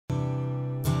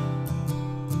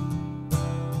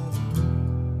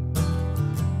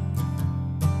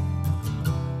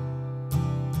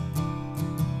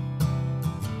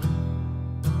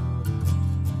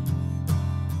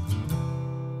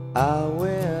I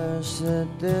wish that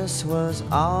this was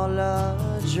all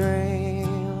a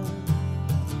dream.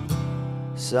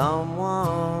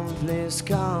 Someone please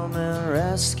come and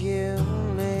rescue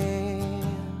me.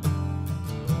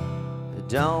 I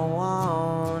don't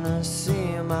wanna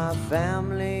see my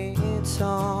family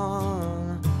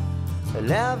torn. They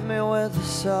left me with a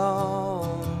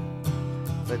soul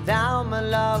without my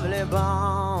lovely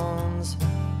bones.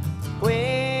 We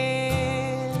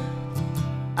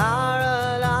are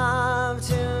alive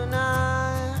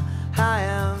tonight. I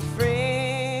am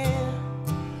free,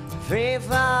 free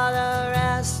for the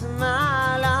rest of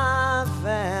my life.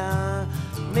 And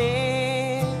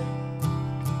me,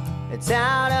 it's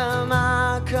out of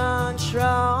my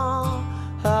control.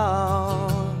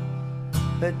 Oh,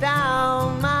 without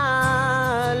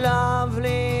my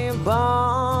lovely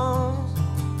bones,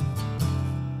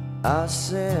 I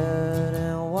sit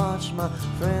and watch my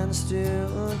friends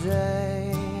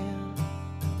today.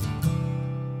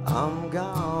 I'm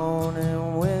gone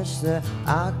and wish that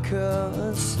I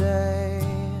could stay.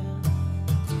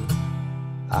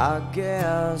 I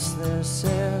guess this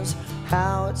is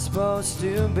how it's supposed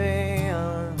to be.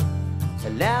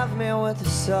 They left me with a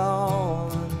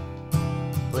soul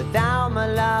without my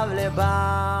lovely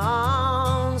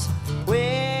bones.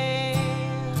 We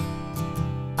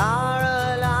are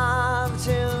alive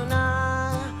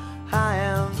tonight. I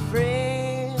am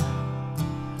free,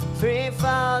 free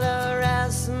for the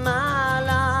rest of my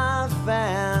life.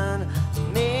 And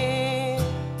me,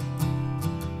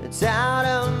 it's out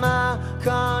of my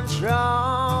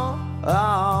control.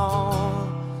 Oh,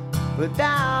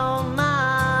 without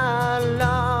my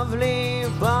lovely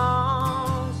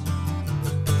bones.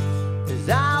 As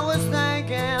I was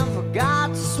thinking, forgot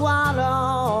to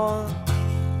swallow,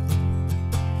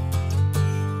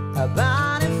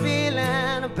 about a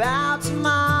feeling about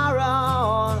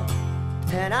tomorrow.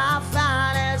 And I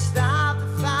finally stopped to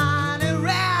find it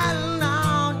written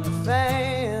on your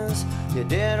face. You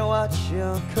did what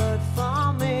you could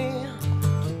for me.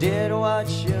 You did what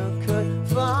you could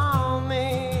for me.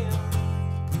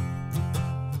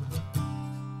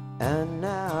 And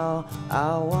now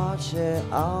I watch it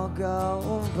all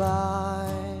go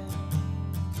by.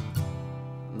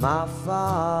 My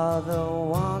father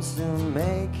wants to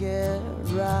make it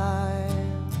right.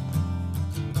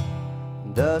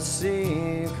 The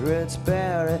secret's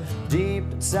buried deep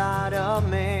inside of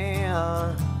me.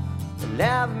 It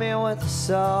left me with a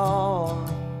soul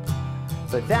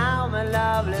without my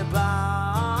lovely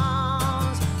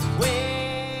bones. We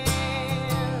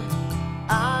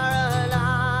are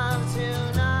alive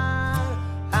tonight.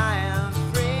 I am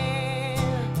free,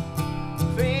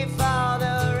 free for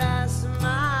the rest of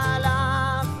my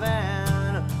life.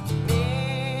 And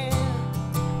me,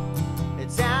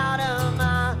 it's out of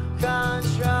my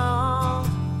control.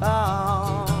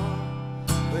 Oh,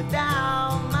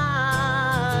 without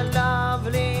my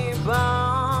lovely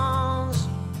bones,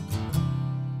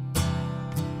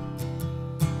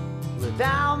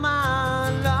 without my